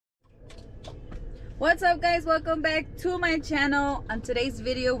What's up, guys? Welcome back to my channel. On today's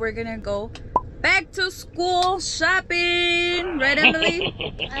video we're gonna go back to school shopping, right, Emily?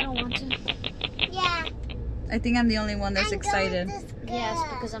 I don't want to. Yeah. I think I'm the only one that's excited. Yes,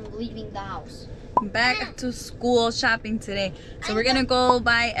 because I'm leaving the house. Back to school shopping today. So we're gonna go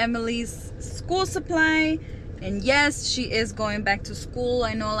buy Emily's school supply. And yes, she is going back to school.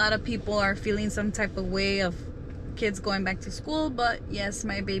 I know a lot of people are feeling some type of way of kids going back to school, but yes,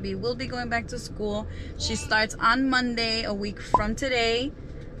 my baby will be going back to school. She starts on Monday, a week from today.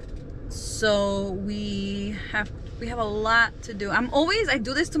 So we have a lot to do. I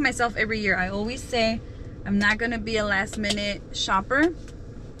do this to myself every year. I always say I'm not gonna be a last minute shopper,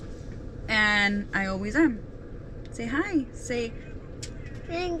 and I always am. Say hi. Say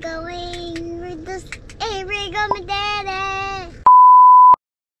I'm going with this. Hey, we're going, Daddy.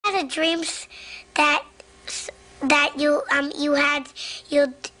 I had dreams that you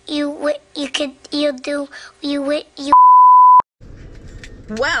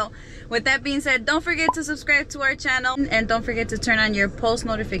Well, with that being said, don't forget to subscribe to our channel and don't forget to turn on your post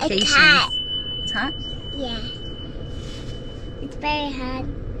notifications. It's hot. It's hot? Yeah. It's very hot.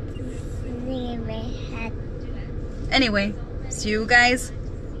 It's very hot. Anyway, see you guys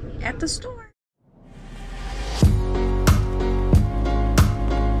at the store.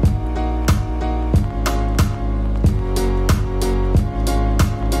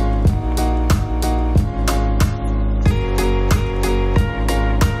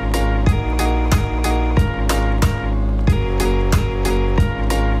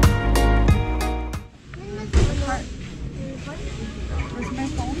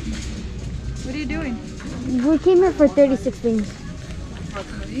 What are you doing? We came here for 36 things.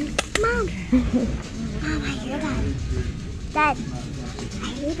 Mom. Mom, I hear that. Dad. I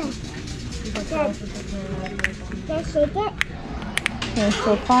hear that. Dad. Dad, shake it. Okay,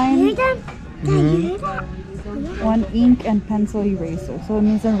 so You find hear that? Dad, you hear that? one ink and pencil eraser. So it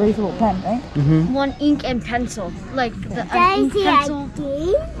means an erasable pen, right? One ink and pencil. Like the Dad, ink see pencil.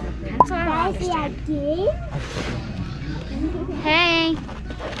 again? Pencil, I don't Dad, see understand. again? Hey.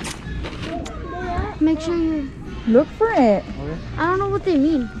 Make sure you... Look for it. I don't know what they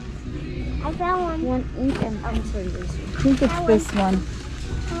mean. I found one. One ink and pencil eraser. I think it's this one.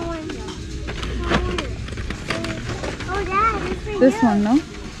 Found one. Oh, Dad, it's for This you. one, no?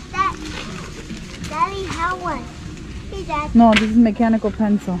 Dad. Daddy, how one? Hey, Dad. No, this is mechanical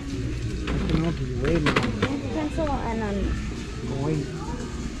pencil. Pencil and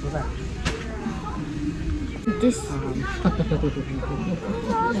this.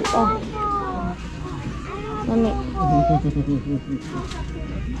 Oh. Let me.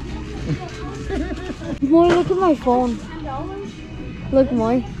 Moy, look at my phone. Look,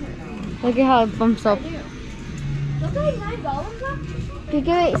 Moy. Look at how it bumps up.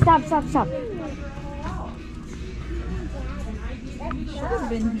 Okay, wait, stop. Should have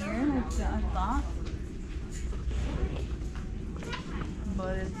been here, I thought.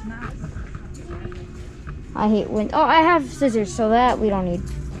 But it's not. I hate wind. Oh, I have scissors, so that we don't need.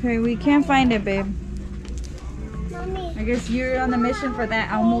 Okay, we can't find it, babe. Mommy. I guess you're on the mission for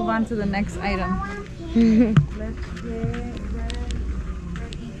that. I'll move on to the next item. Let's get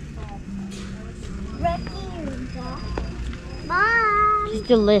Red ears, Dad. Mom. Just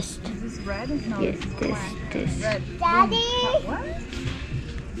the list. Is this red? No, Yes, this is this. red. Daddy. What?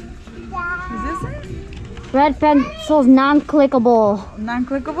 Dad. Is this it? Red pencil's non-clickable.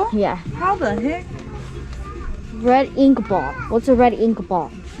 Non-clickable? Yeah. How the heck? Red ink ball. What's a red ink ball?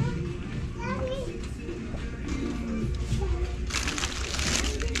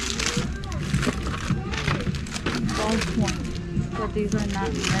 False one. But these are not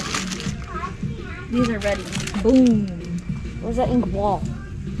ready. These are ready. Boom. What's an ink ball?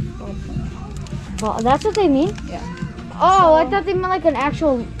 Ball. That's what they mean? Yeah. Oh, I thought they meant like an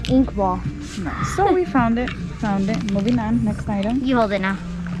actual ink ball. No. So we found it. Moving on. Next item. You hold it now.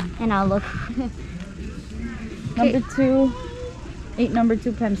 And I'll look. Number 2. 8 number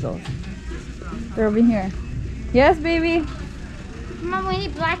 2 pencils. They're over here. Yes, baby. Mom, we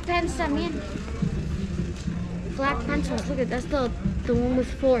need black pens, Samir. Black pencils. Look at that's the one with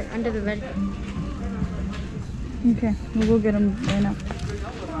 4 under the red. Okay, we'll go get them right now.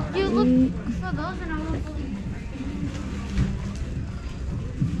 You look for those and I will believe.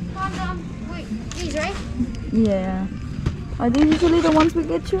 Wait, these, right? Yeah. Are these usually the ones we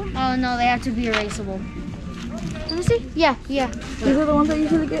get you? Oh no, they have to be erasable. Let me see. Yeah. These are the ones I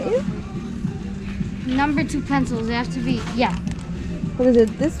usually get you? Number 2 pencils. They have to be. Yeah. What is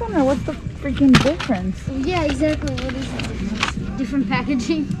it? This one or what's the freaking difference? Yeah, exactly. What is it? Different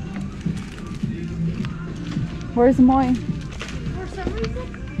packaging. Where's Moy? For some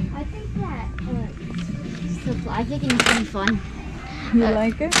reason, I I think that supply picking is pretty fun. You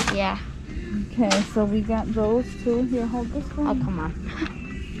like it? Yeah. Okay, so we got those two. Here, hold this one. Oh, come on.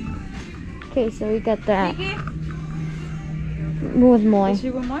 Okay, so we got that. With more. Is she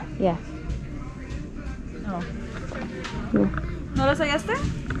with more? Yeah. Oh. Yeah. ¿No lo sacaste?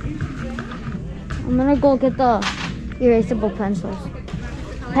 I'm gonna go get the erasable pencils.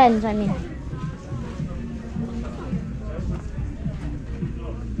 Pens, I mean.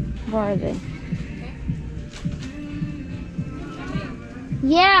 Where are they?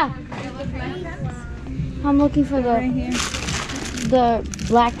 Yeah. I'm looking for Right here. the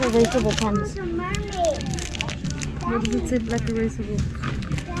black erasable pens. There's a mermaid. What does it say, black erasable?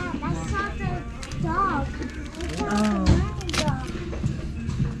 That's not the dog. Oh.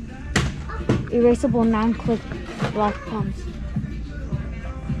 Erasable non-click black pens.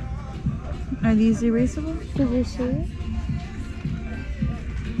 Are these erasable? Did you see it?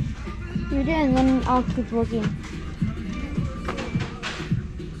 You did, and then I'll keep looking.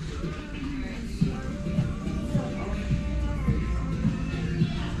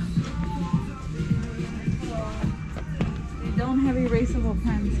 We don't have erasable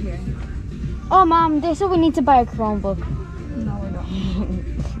pens here. Oh, Mom, they said we need to buy a Chromebook. No, we don't.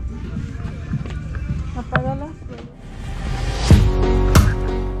 Apágala.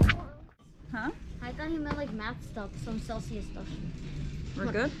 Huh? I thought he meant like math stuff, some Celsius stuff.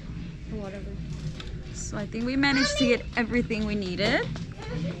 We're good? Or whatever. So I think we managed to get everything we needed.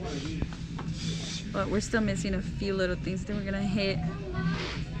 But we're still missing a few little things. Then we're gonna hit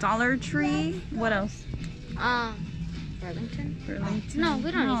Dollar Tree. What else? Burlington? Burlington. No,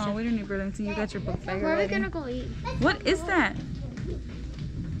 we don't need No, to. we don't need Burlington. You got your book bag Where are we already. gonna go eat? What is that?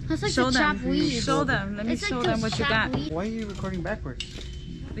 That's like Show the them. chopped weed. Show them. Let me It's like show those them what you chopped got. weed. Why are you recording backwards?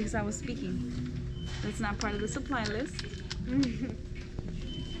 Because I was speaking. That's not part of the supply list.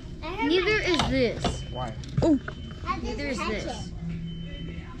 Neither is this. Why? Neither is this.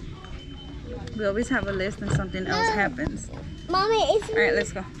 We always have a list and something else happens. Mommy, it's All right,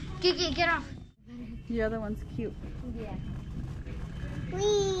 let's go. Get off. The other one's cute. Yeah.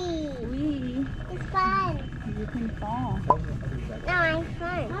 wee. Wee. It's fun. You can fall. No, I'm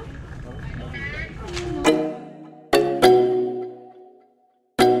fun.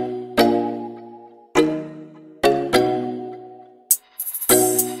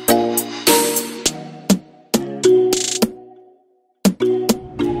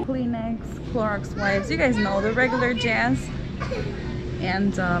 Kleenex, Clorox wipes. You guys know the regular jazz.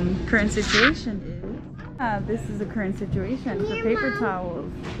 And current situation is this is a current situation for paper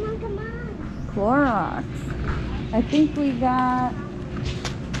towels. Come on. Clorox. I think we got.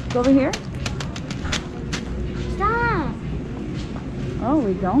 Go over here. Stop. Oh,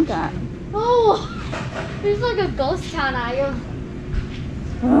 we don't got. Oh, there's like a ghost town aisle.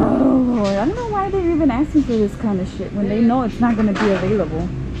 Oh Lord, I don't know why they're even asking for this kind of shit when they know it's not going to be available.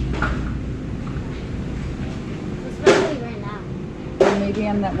 Especially right now. Or maybe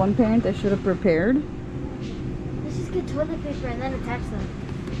I'm that one parent that should have prepared Let's just get toilet paper and then attach them.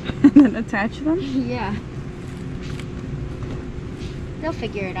 and then attach them. Yeah. They'll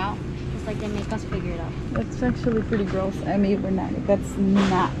figure it out. Just like they make us figure it out. That's actually pretty gross. I mean, we're not. That's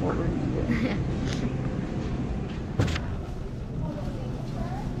not what we're going to do.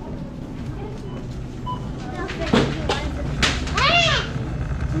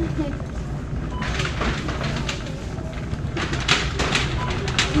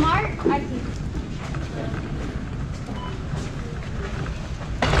 Smart? I think.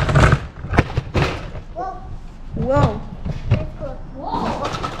 Whoa. Whoa!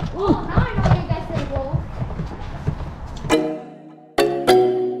 Whoa! Now I know why you guys say whoa.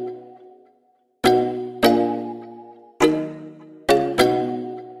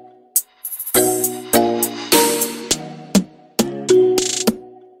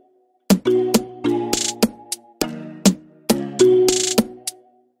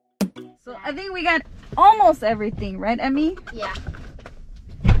 So I think we got almost everything, right, Emmy? Yeah.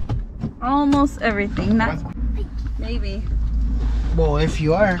 Almost everything. Not maybe. Well, if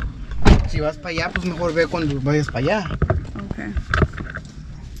you are, si vas para allá, pues mejor ve cuando vayas para allá. Okay.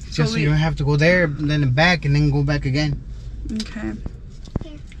 Just so you don't have to go there, then back, and then go back again. Okay.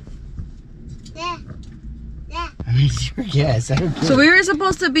 There. There. I mean, sure, yes, I don't care. So we were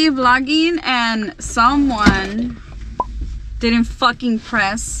supposed to be vlogging and someone didn't fucking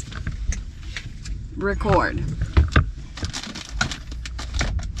press record.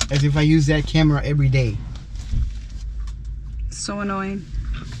 As if I use that camera every day. So annoying.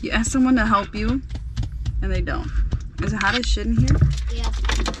 You ask someone to help you and they don't. Is it hot as shit in here? Yeah.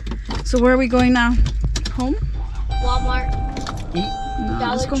 So where are we going now? Home? Walmart. Eat.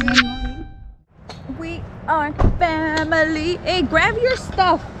 Let's go. We are family. Hey, grab your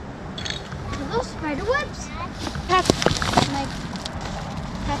stuff. Are those spider webs?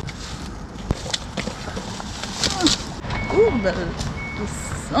 Ooh, the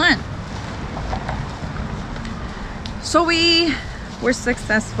sun. So we were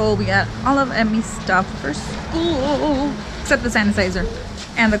successful. We got all of Emmy's stuff for school, except the sanitizer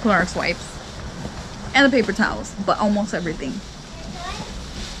and the Clorox wipes and the paper towels, but almost everything.